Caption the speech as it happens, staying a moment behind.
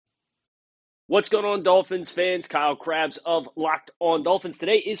What's going on, Dolphins fans? Kyle Krabs of Locked On Dolphins.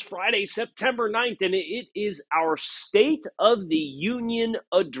 Today is Friday, September 9th, and it is our State of the Union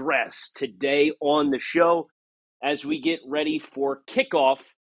address today on the show as we get ready for kickoff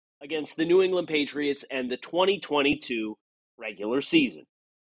against the New England Patriots and the 2022 regular season.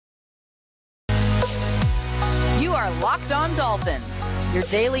 You are Locked On Dolphins, your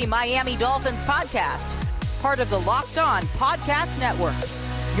daily Miami Dolphins podcast, part of the Locked On Podcast Network,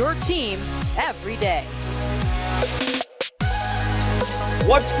 your team every day.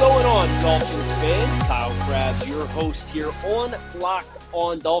 What's going on, Dolphins fans? Kyle Krabs, your host here on Locked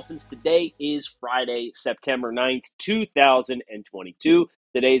On Dolphins. Today is Friday, September 9th, 2022.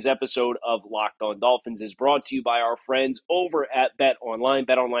 Today's episode of Locked On Dolphins is brought to you by our friends over at BetOnline.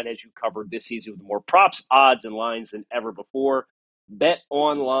 BetOnline has you covered this season with more props, odds, and lines than ever before.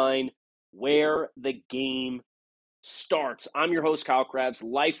 BetOnline, where the game starts. I'm your host, Kyle Krabs,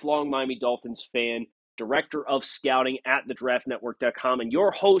 lifelong Miami Dolphins fan, director of scouting at thedraftnetwork.com, and your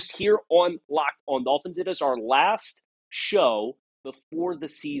host here on Locked On Dolphins. It is our last show before the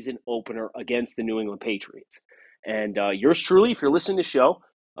season opener against the New England Patriots. And yours truly, if you're listening to the show,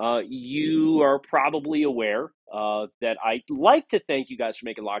 you are probably aware that I'd like to thank you guys for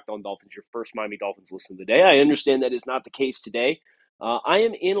making Locked On Dolphins your first Miami Dolphins listen of the day. I understand that is not the case today. I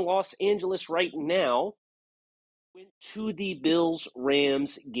am in Los Angeles right now. Went to the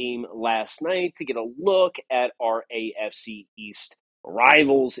Bills-Rams game last night to get a look at our AFC East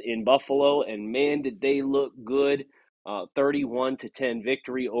rivals in Buffalo, and man, did they look good. 31-10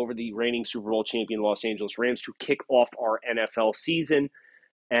 victory over the reigning Super Bowl champion Los Angeles Rams to kick off our NFL season.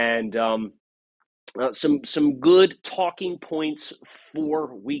 And some good talking points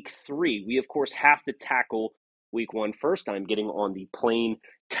for Week 3. We, of course, have to tackle Week 1 first. I'm getting on the plane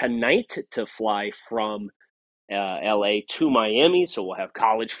tonight to fly from LA to Miami, so we'll have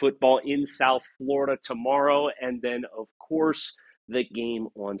college football in South Florida tomorrow, and then, of course, the game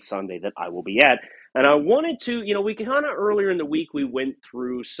on Sunday that I will be at. And I wanted to, we kind of earlier in the week, we went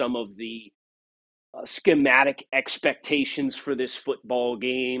through some of the schematic expectations for this football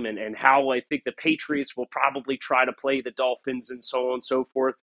game and how I think the Patriots will probably try to play the Dolphins and so on and so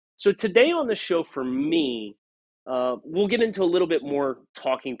forth. So today on the show for me, we'll get into a little bit more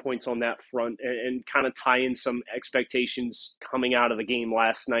talking points on that front and kind of tie in some expectations coming out of the game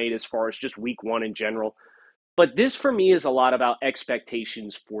last night as far as just Week 1 in general. But this for me is a lot about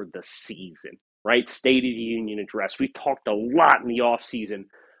expectations for the season, right? State of the Union address. We talked a lot in the offseason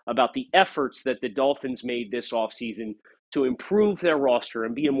about the efforts that the Dolphins made this offseason to improve their roster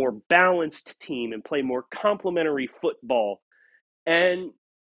and be a more balanced team and play more complementary football. And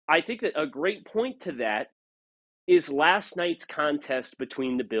I think that a great point to that is last night's contest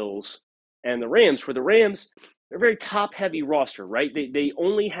between the Bills and the Rams, where the Rams, they're a very top-heavy roster, right? They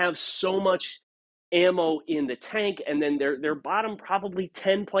only have so much ammo in the tank, and then their bottom probably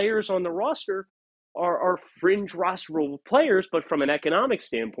 10 players on the roster are fringe rosterable players, but from an economic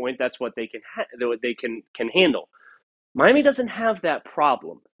standpoint, that's what they can handle. Miami doesn't have that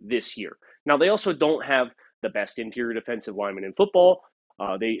problem this year. Now, they also don't have the best interior defensive lineman in football.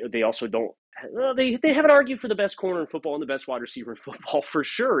 They also don't. They haven't argued for the best corner in football and the best wide receiver in football for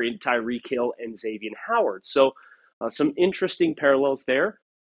sure in Tyreek Hill and Xavier Howard. So some interesting parallels there.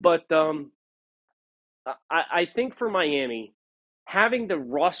 But I think for Miami, having the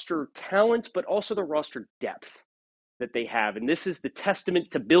roster talent, but also the roster depth that they have, and this is the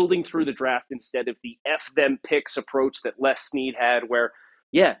testament to building through the draft instead of the F them picks approach that Les Snead had, where,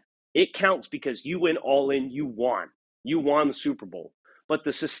 yeah, it counts because you went all in, you won the Super Bowl. But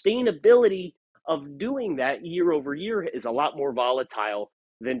the sustainability of doing that year over year is a lot more volatile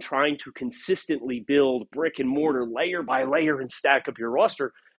than trying to consistently build brick and mortar layer by layer and stack up your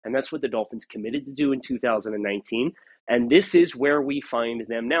roster. And that's what the Dolphins committed to do in 2019. And this is where we find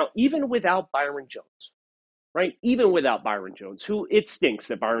them now, even without Byron Jones, right? Even without Byron Jones, who it stinks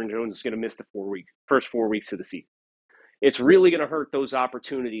that Byron Jones is going to miss the first 4 weeks of the season. It's really going to hurt those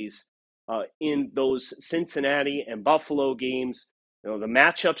opportunities in those Cincinnati and Buffalo games. The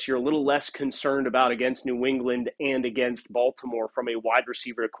matchups you're a little less concerned about against New England and against Baltimore from a wide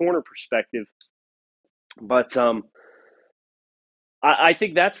receiver to corner perspective. But I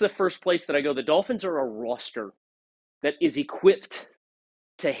think that's the first place that I go. The Dolphins are a roster that is equipped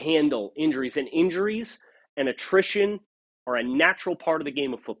to handle injuries. And injuries and attrition are a natural part of the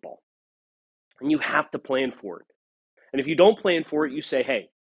game of football. And you have to plan for it. And if you don't plan for it, you say,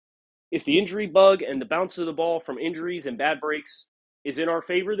 hey, if the injury bug and the bounce of the ball from injuries and bad breaks is in our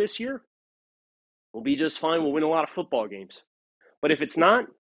favor this year, we'll be just fine. We'll win a lot of football games. But if it's not,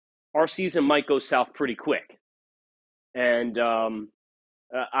 our season might go south pretty quick. And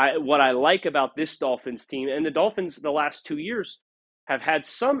What I like about this Dolphins team, and the Dolphins the last 2 years have had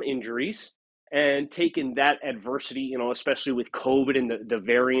some injuries and taken that adversity, especially with COVID and the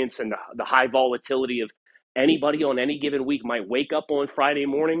variance and the high volatility of anybody on any given week might wake up on Friday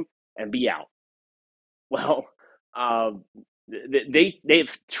morning and be out. Well, uh,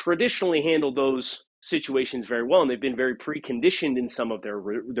 they've traditionally handled those situations very well, and they've been very preconditioned in some of their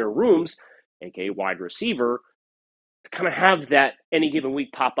rooms, aka wide receiver, to kind of have that any given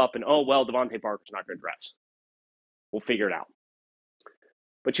week pop up and, oh, well, Devontae Parker's not going to dress. We'll figure it out.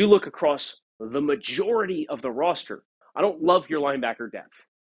 But you look across the majority of the roster, I don't love your linebacker depth.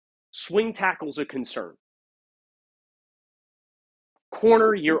 Swing tackle's a concern.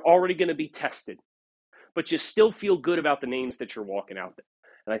 Corner, you're already going to be tested, but you still feel good about the names that you're walking out there.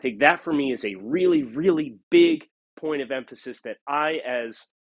 And I think that for me is a really, really big point of emphasis that I, as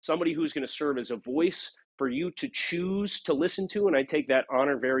somebody who's going to serve as a voice for you to choose to listen to, and I take that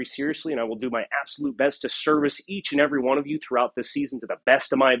honor very seriously, and I will do my absolute best to service each and every one of you throughout this season to the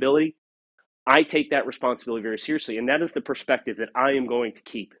best of my ability. I take that responsibility very seriously, and that is the perspective that I am going to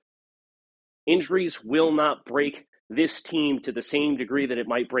keep. Injuries will not break this team to the same degree that it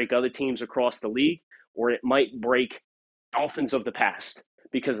might break other teams across the league, or it might break Dolphins of the past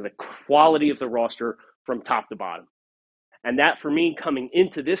because of the quality of the roster from top to bottom. And that, for me, coming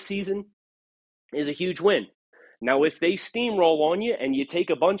into this season, is a huge win. Now, if they steamroll on you and you take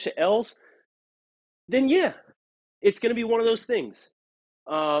a bunch of L's, then yeah, it's going to be one of those things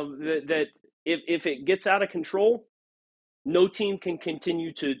that if it gets out of control, no team can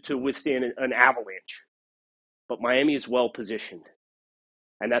continue to withstand an avalanche. But Miami is well positioned.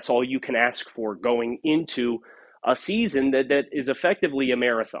 And that's all you can ask for going into a season that is effectively a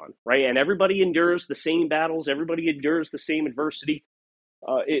marathon, right? And everybody endures the same battles. Everybody endures the same adversity.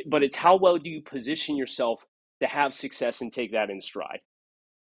 But it's how well do you position yourself to have success and take that in stride.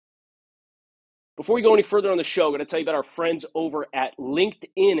 Before we go any further on the show, I'm going to tell you about our friends over at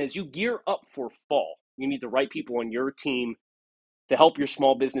LinkedIn. As you gear up for fall, you need the right people on your team to help your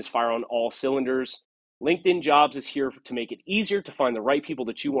small business fire on all cylinders. LinkedIn Jobs is here to make it easier to find the right people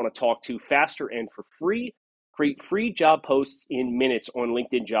that you want to talk to faster and for free. Create free job posts in minutes on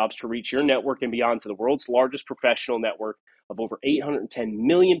LinkedIn Jobs to reach your network and beyond to the world's largest professional network of over 810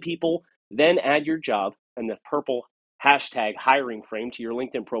 million people. Then add your job and the purple hashtag hiring frame to your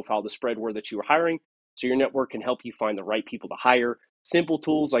LinkedIn profile to spread word that you are hiring so your network can help you find the right people to hire. Simple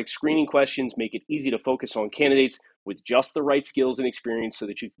tools like screening questions make it easy to focus on candidates with just the right skills and experience so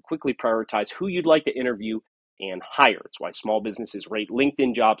that you can quickly prioritize who you'd like to interview and hire. It's why small businesses rate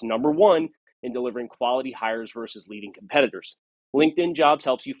LinkedIn Jobs #1 in delivering quality hires versus leading competitors. LinkedIn Jobs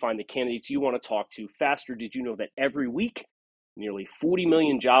helps you find the candidates you want to talk to faster. Did you know that every week, nearly 40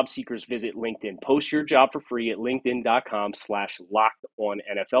 million job seekers visit LinkedIn? Post your job for free at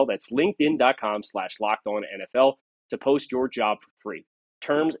linkedin.com/lockedonnfl. That's linkedin.com/lockedonnfl to post your job for free.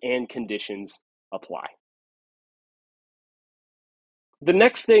 Terms and conditions apply. The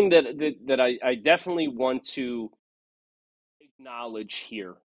next thing that I definitely want to acknowledge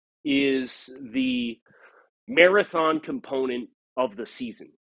here is the marathon component of the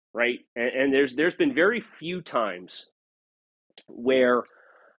season, right? And there's been very few times where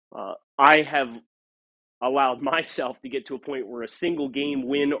I have allowed myself to get to a point where a single game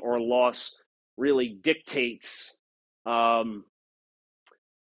win or loss really dictates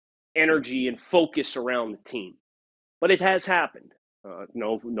energy and focus around the team. But it has happened.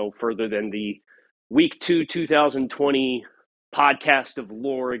 No further than the Week 2 2020 podcast of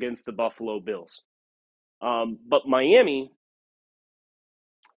lore against the Buffalo Bills. But Miami,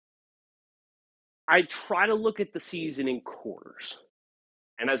 I try to look at the season in quarters.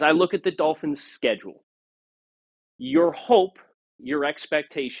 And as I look at the Dolphins' schedule, your hope, your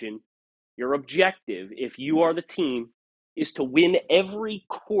expectation, your objective, if you are the team, is to win every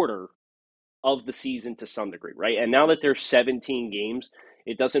quarter of the season to some degree, right? And now that there's 17 games,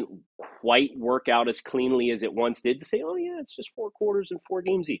 it doesn't quite work out as cleanly as it once did to say, oh yeah, it's just 4 quarters and 4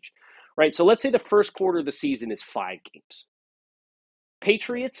 games each, right? So let's say the first quarter of the season is 5 games.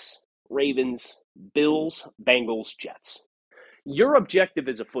 Patriots, Ravens, Bills, Bengals, Jets. Your objective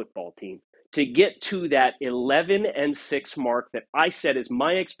as a football team to get to that 11-6 mark that I set as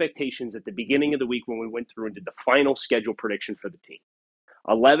my expectations at the beginning of the week when we went through and did the final schedule prediction for the team.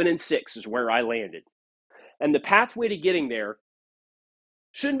 11-6 is where I landed. And the pathway to getting there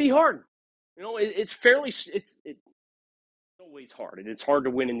shouldn't be hard. It's always hard, and it's hard to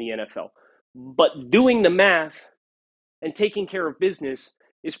win in the NFL. But doing the math and taking care of business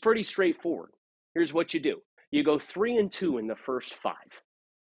is pretty straightforward. Here's what you do. You go 3-2 in the first 5.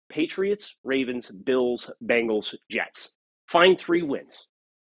 Patriots, Ravens, Bills, Bengals, Jets. Find 3 wins.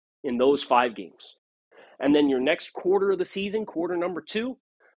 in those 5 games. And then your next quarter of the season, quarter number 2,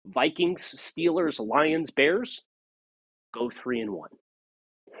 Vikings, Steelers, Lions, Bears, go 3-1.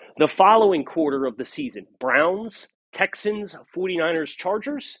 The following quarter of the season, Browns, Texans, 49ers,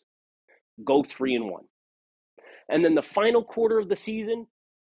 Chargers, go 3-1. And then the final quarter of the season,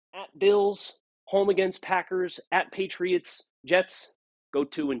 at Bills, home against Packers, at Patriots, Jets, go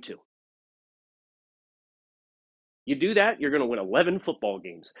 2-2. You do that, you're going to win 11 football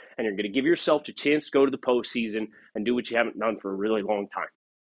games, and you're going to give yourself a chance to go to the postseason and do what you haven't done for a really long time.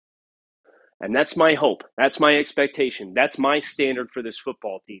 And that's my hope. That's my expectation. That's my standard for this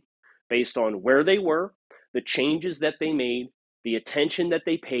football team, based on where they were, the changes that they made, the attention that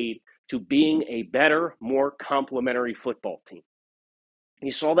they paid to being a better, more complementary football team.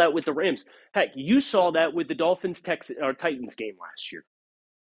 You saw that with the Rams. Heck, you saw that with the Titans game last year.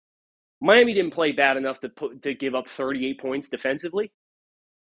 Miami didn't play bad enough to give up 38 points defensively.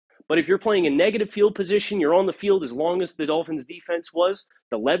 But if you're playing in negative field position, you're on the field as long as the Dolphins' defense was,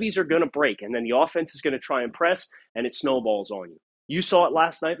 the levees are going to break, and then the offense is going to try and press, and it snowballs on you. You saw it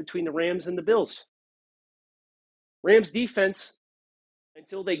last night between the Rams and the Bills. Rams' defense,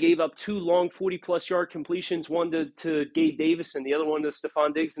 until they gave up 2 long 40-plus yard completions, one to Gabe Davis and the other one to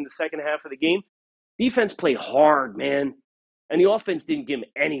Stephon Diggs in the second half of the game, defense played hard, man. And the offense didn't give him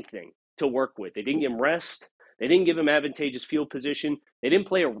anything to work with. They didn't give him rest. They didn't give him advantageous field position. They didn't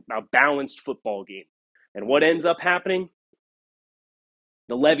play a balanced football game. And what ends up happening?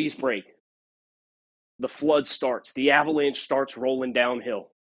 The levees break. The flood starts. The avalanche starts rolling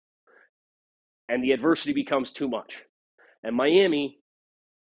downhill. And the adversity becomes too much. And Miami,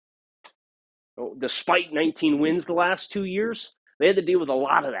 despite 19 wins the last 2 years, they had to deal with a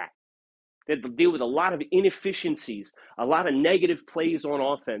lot of that. They had to deal with a lot of inefficiencies, a lot of negative plays on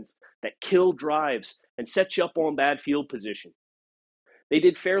offense that kill drives and set you up on bad field position. They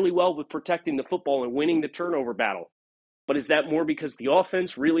did fairly well with protecting the football and winning the turnover battle. But is that more because the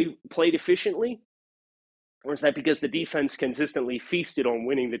offense really played efficiently? Or is that because the defense consistently feasted on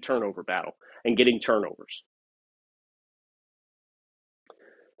winning the turnover battle and getting turnovers?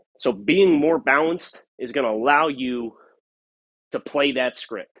 So being more balanced is going to allow you to play that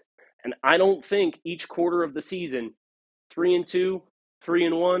script. And I don't think each quarter of the season, 3-2,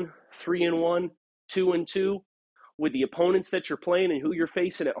 3-1, 3-1, 2-2, with the opponents that you're playing and who you're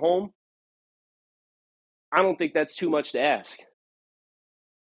facing at home, I don't think that's too much to ask.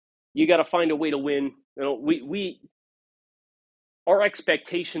 You got to find a way to win. Our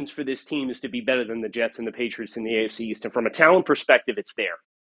expectations for this team is to be better than the Jets and the Patriots in the AFC East. And from a talent perspective, it's there.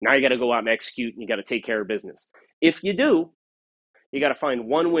 Now you got to go out and execute, and you got to take care of business. If you do, you got to find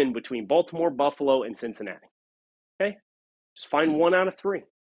one win between Baltimore, Buffalo, and Cincinnati. Okay? Just find 1 out of 3.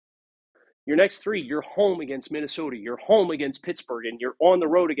 Your next 3, you're home against Minnesota, you're home against Pittsburgh, and you're on the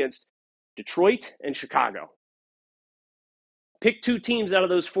road against Detroit and Chicago. Pick 2 teams out of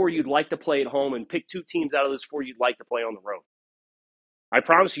those 4 you'd like to play at home, and pick 2 teams out of those 4 you'd like to play on the road. I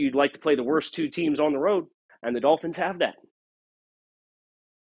promise you'd like to play the worst 2 teams on the road, and the Dolphins have that.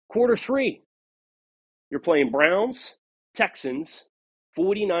 Quarter 3, you're playing Browns, Texans,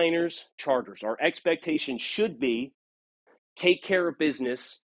 49ers, Chargers. Our expectation should be take care of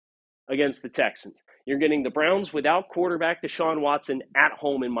business against the Texans. You're getting the Browns without quarterback Deshaun Watson at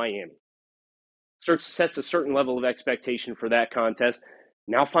home in Miami. Sets a certain level of expectation for that contest.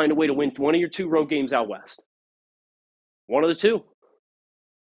 Now find a way to win one of your 2 road games out west. One of the 2.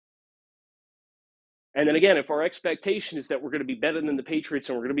 And then again, if our expectation is that we're going to be better than the Patriots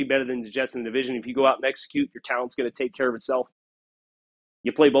and we're going to be better than the Jets in the division, if you go out and execute, your talent's going to take care of itself.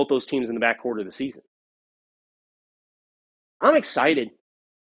 You play both those teams in the back quarter of the season. I'm excited.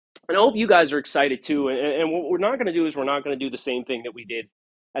 And I hope you guys are excited too. And what we're not going to do is we're not going to do the same thing that we did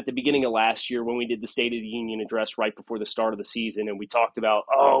at the beginning of last year when we did the State of the Union address right before the start of the season. And we talked about,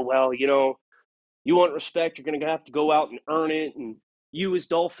 you want respect, you're going to have to go out and earn it. And you as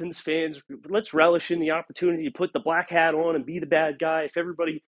Dolphins fans, let's relish in the opportunity to put the black hat on and be the bad guy. If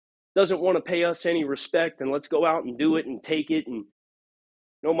everybody doesn't want to pay us any respect, then let's go out and do it and take it. And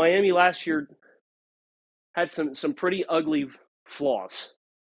Miami last year had some pretty ugly flaws.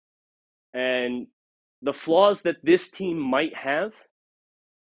 And the flaws that this team might have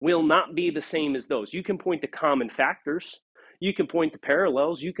will not be the same as those. You can point to common factors. You can point to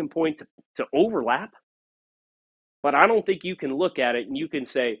parallels. You can point to overlap. But I don't think you can look at it and you can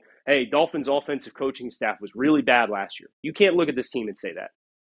say, hey, Dolphins offensive coaching staff was really bad last year. You can't look at this team and say that.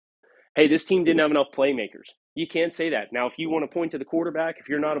 Hey, this team didn't have enough playmakers. You can't say that. Now, if you want to point to the quarterback, if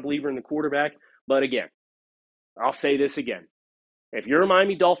you're not a believer in the quarterback, but again, I'll say this again. If you're a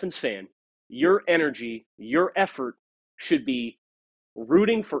Miami Dolphins fan, your energy, your effort should be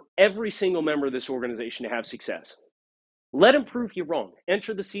rooting for every single member of this organization to have success. Let them prove you wrong.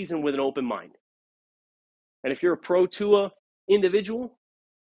 Enter the season with an open mind. And if you're a pro Tua individual,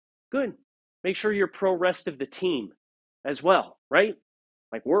 good. Make sure you're pro rest of the team as well, right?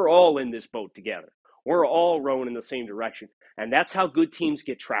 Like, we're all in this boat together. We're all rowing in the same direction. And that's how good teams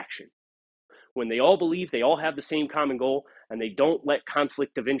get traction. When they all believe they all have the same common goal and they don't let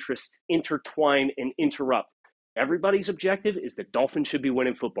conflict of interest intertwine and interrupt. Everybody's objective is the Dolphins should be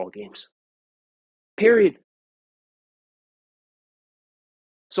winning football games. Period.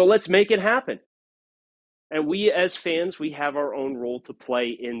 So let's make it happen. And we as fans, we have our own role to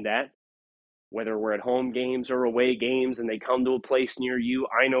play in that. Whether we're at home games or away games and they come to a place near you,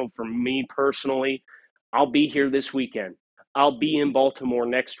 I know for me personally, I'll be here this weekend. I'll be in Baltimore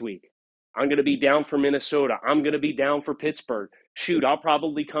next week. I'm going to be down for Minnesota. I'm going to be down for Pittsburgh. Shoot, I'll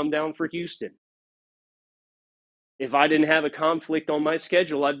probably come down for Houston. If I didn't have a conflict on my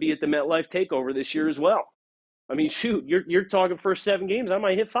schedule, I'd be at the MetLife Takeover this year as well. I mean, shoot, you're talking first 7 games, I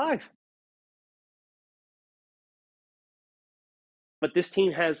might hit 5. But this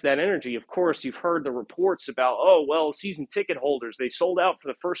team has that energy. Of course, you've heard the reports about, oh, well, season ticket holders, they sold out for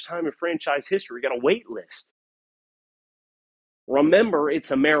the first time in franchise history. We got a wait list. Remember,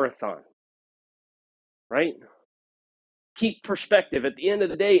 it's a marathon, right? Keep perspective. At the end of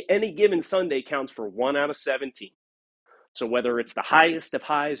the day, any given Sunday counts for 1 out of 17. So whether it's the highest of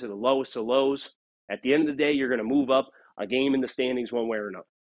highs or the lowest of lows, at the end of the day, you're going to move up a game in the standings one way or another,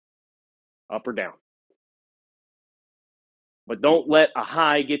 up or down. But don't let a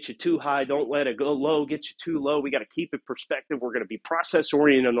high get you too high. Don't let a go low get you too low. We got to keep it perspective. We're going to be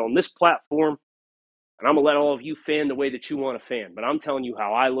process-oriented on this platform. And I'm going to let all of you fan the way that you want to fan. But I'm telling you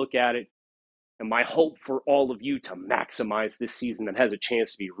how I look at it and my hope for all of you to maximize this season that has a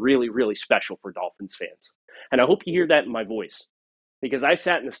chance to be really, really special for Dolphins fans. And I hope you hear that in my voice. Because I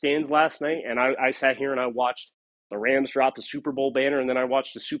sat in the stands last night and I sat here and I watched the Rams drop the Super Bowl banner, and then I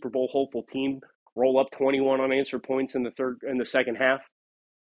watched the Super Bowl hopeful team roll up 21 unanswered points in the second half.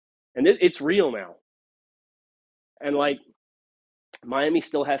 And it's real now. And like, Miami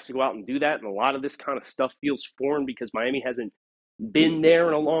still has to go out and do that. And a lot of this kind of stuff feels foreign because Miami hasn't been there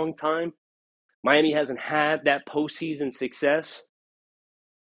in a long time. Miami hasn't had that postseason success.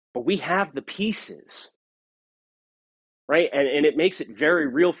 But we have the pieces, right? And it makes it very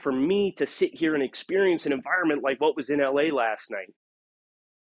real for me to sit here and experience an environment like what was in LA last night.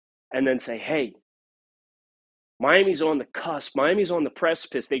 And then say, hey, Miami's on the cusp. Miami's on the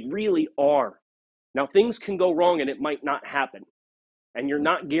precipice. They really are. Now, things can go wrong and it might not happen. And you're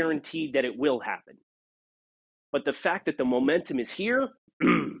not guaranteed that it will happen. But the fact that the momentum is here,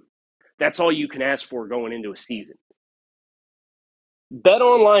 that's all you can ask for going into a season.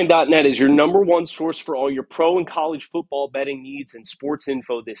 BetOnline.net is your number one source for all your pro and college football betting needs and sports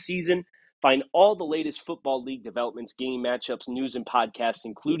info this season. Find all the latest football league developments, game matchups, news, and podcasts,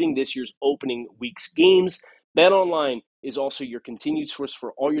 including this year's opening week's games. BetOnline is also your continued source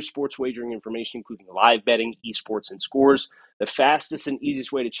for all your sports wagering information, including live betting, esports, and scores. The fastest and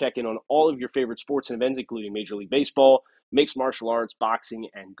easiest way to check in on all of your favorite sports and events, including Major League Baseball, mixed martial arts, boxing,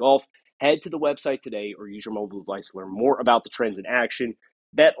 and golf. Head to the website today or use your mobile device to learn more about the trends in action.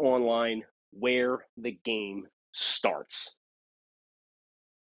 BetOnline, where the game starts.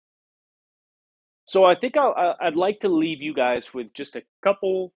 So I think I'd like to leave you guys with just a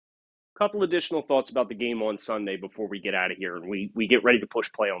couple additional thoughts about the game on Sunday before we get out of here and we get ready to push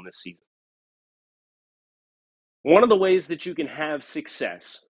play on this season. One of the ways that you can have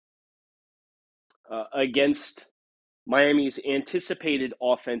success against Miami's anticipated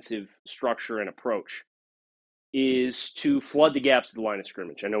offensive structure and approach is to flood the gaps of the line of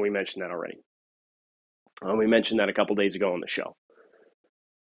scrimmage. I know we mentioned that already. We mentioned that a couple days ago on the show.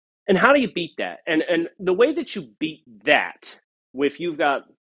 And how do you beat that? And the way that you beat that, if you've got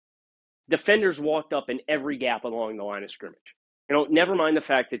defenders walked up in every gap along the line of scrimmage, never mind the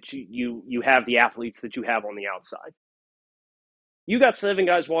fact that you have the athletes that you have on the outside. You got 7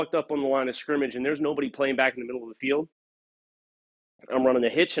 guys walked up on the line of scrimmage and there's nobody playing back in the middle of the field. I'm running a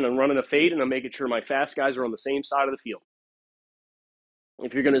hitch and I'm running a fade and I'm making sure my fast guys are on the same side of the field.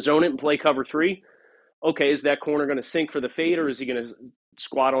 If you're going to zone it and play cover 3, okay, is that corner going to sink for the fade or is he going to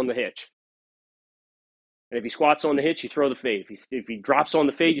squat on the hitch? And if he squats on the hitch, you throw the fade. If he drops on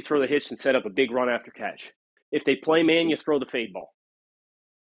the fade, you throw the hitch and set up a big run after catch. If they play man, you throw the fade ball.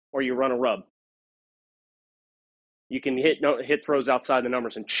 Or you run a rub. You can hit throws outside the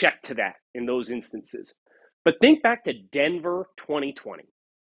numbers and check to that in those instances. But think back to Denver 2020.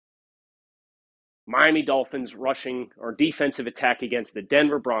 Miami Dolphins rushing or defensive attack against the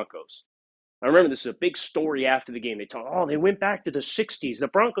Denver Broncos. I remember this was a big story after the game. They talked, they went back to the 60s. The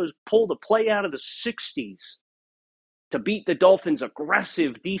Broncos pulled a play out of the 60s to beat the Dolphins'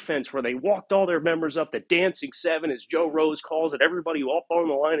 aggressive defense where they walked all their members up the dancing seven, as Joe Rose calls it, everybody up on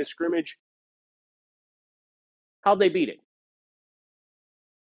the line of scrimmage. How'd they beat it?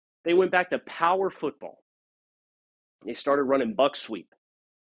 They went back to power football. They started running buck sweep.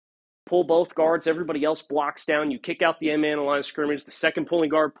 Pull both guards, everybody else blocks down. You kick out the end man on the line of scrimmage. The second pulling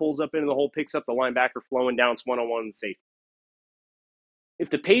guard pulls up into the hole, picks up the linebacker flowing down. It's one-on-one and safe. If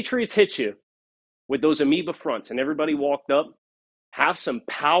the Patriots hit you with those amoeba fronts and everybody walked up, have some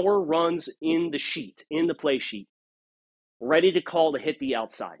power runs in the play sheet, ready to call to hit the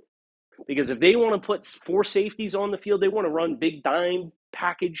outside. Because if they want to put 4 safeties on the field, they want to run big dime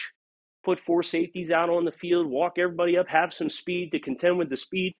package, put 4 safeties out on the field, walk everybody up, have some speed to contend with the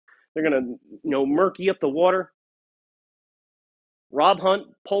speed. They're going to, murky up the water. Rob Hunt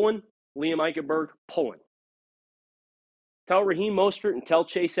pulling, Liam Eichenberg pulling. Tell Raheem Mostert and tell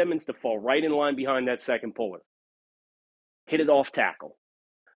Chase Edmonds to fall right in line behind that second puller. Hit it off tackle.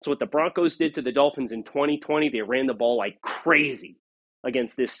 So what the Broncos did to the Dolphins in 2020, they ran the ball like crazy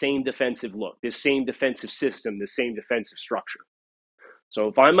against this same defensive look, this same defensive system, this same defensive structure. So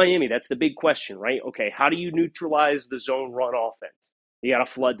if I'm Miami, that's the big question, right? Okay, how do you neutralize the zone run offense? You got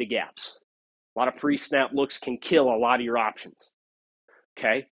to flood the gaps. A lot of pre-snap looks can kill a lot of your options.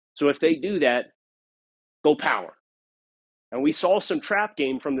 Okay, so if they do that, go power. And we saw some trap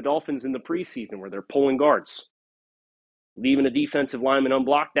game from the Dolphins in the preseason where they're pulling guards, leaving a defensive lineman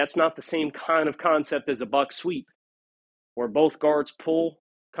unblocked. That's not the same kind of concept as a buck sweep, where both guards pull,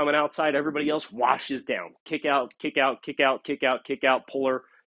 coming outside, everybody else washes down. Kick out, kick out, kick out, kick out, kick out, puller,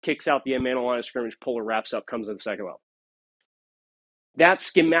 kicks out the end man on the line of scrimmage, puller wraps up, comes in the second level. That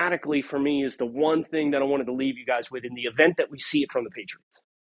schematically for me is the one thing that I wanted to leave you guys with in the event that we see it from the Patriots.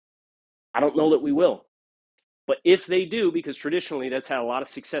 I don't know that we will. But if they do, because traditionally that's had a lot of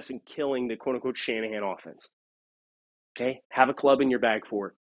success in killing the quote-unquote Shanahan offense. Okay? Have a club in your bag for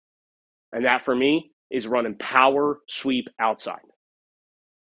it. And that for me is running power sweep outside.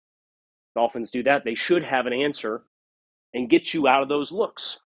 Dolphins do that. They should have an answer and get you out of those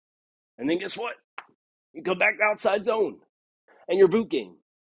looks. And then guess what? You go back to outside zone and your boot game.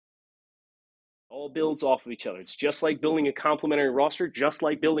 All builds off of each other. It's just like building a complementary roster, just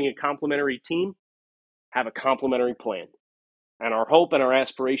like building a complementary team. Have a complementary plan. And our hope and our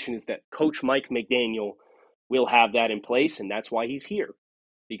aspiration is that Coach Mike McDaniel will have that in place, and that's why he's here,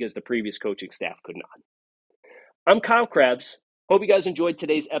 because the previous coaching staff could not. I'm Kyle Krabs. Hope you guys enjoyed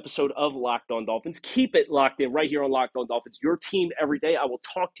today's episode of Locked On Dolphins. Keep it locked in right here on Locked On Dolphins, your team every day. I will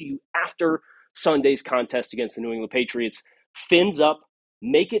talk to you after Sunday's contest against the New England Patriots. Fins up,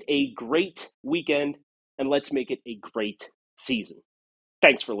 make it a great weekend, and let's make it a great season.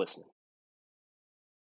 Thanks for listening.